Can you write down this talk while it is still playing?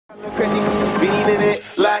Hey,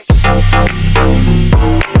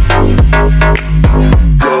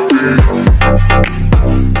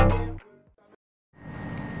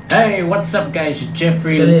 what's up guys,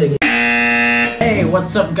 Jeffrey. Hey,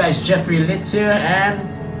 what's up guys, ShenglitZ here, and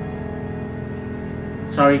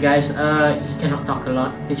sorry guys, he cannot talk a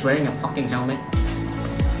lot. He's wearing a fucking helmet.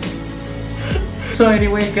 So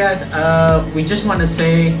anyway guys, we just want to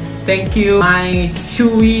say thank you. My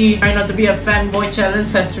Chewy Try Not to Be a Fanboy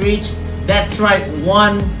challenge has reached, that's right,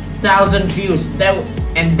 1,000 views. That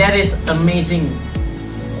is amazing.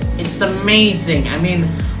 It's amazing. I mean,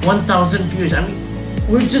 1,000 views. I mean,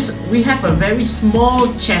 we have a very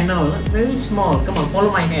small channel, very small. Come on,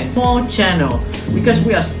 follow my hand. Small channel, because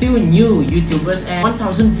we are still new YouTubers, and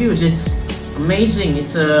 1,000 views, it's amazing.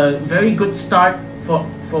 It's a very good start for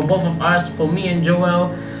both of us, for me and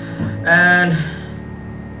Joel. And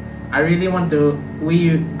I really want to,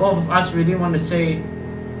 both of us really want to say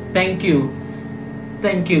thank you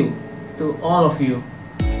to all of you.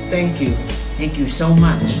 Thank you so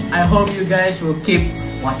much. I hope you guys will keep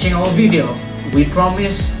watching our video. We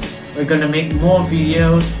promise we're gonna make more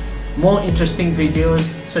videos, more interesting videos,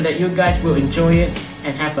 so that you guys will enjoy it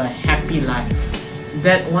and have a happy life.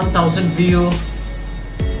 That 1,000 view,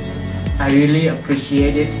 I really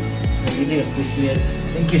appreciate it.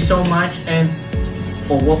 Thank you so much. And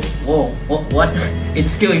what?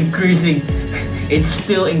 It's still increasing. It's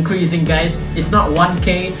still increasing, guys. It's not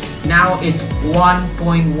 1K, now it's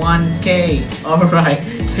 1.1K. Alright,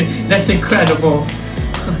 that's incredible.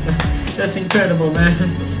 That's incredible, man.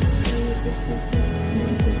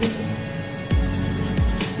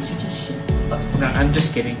 Did you just shit? No, I'm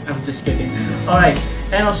just kidding. Alright,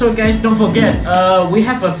 and also guys, don't forget, we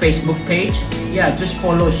have a Facebook page. Yeah, just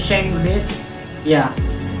follow ShenglitZ. Yeah,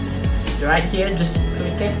 right here, just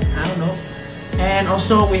click it. I don't know. And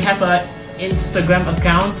also we have a Instagram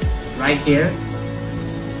account right here,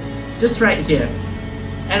 just right here.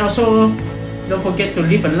 And also don't forget to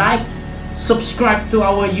leave a like, subscribe to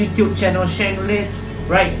our YouTube channel ShenglitZ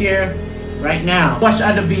right here, right now. Watch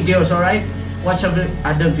other videos, alright? Watch other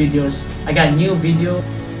videos. I got new video.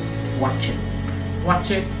 Watch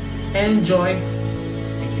it and enjoy.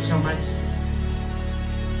 Thank you so much.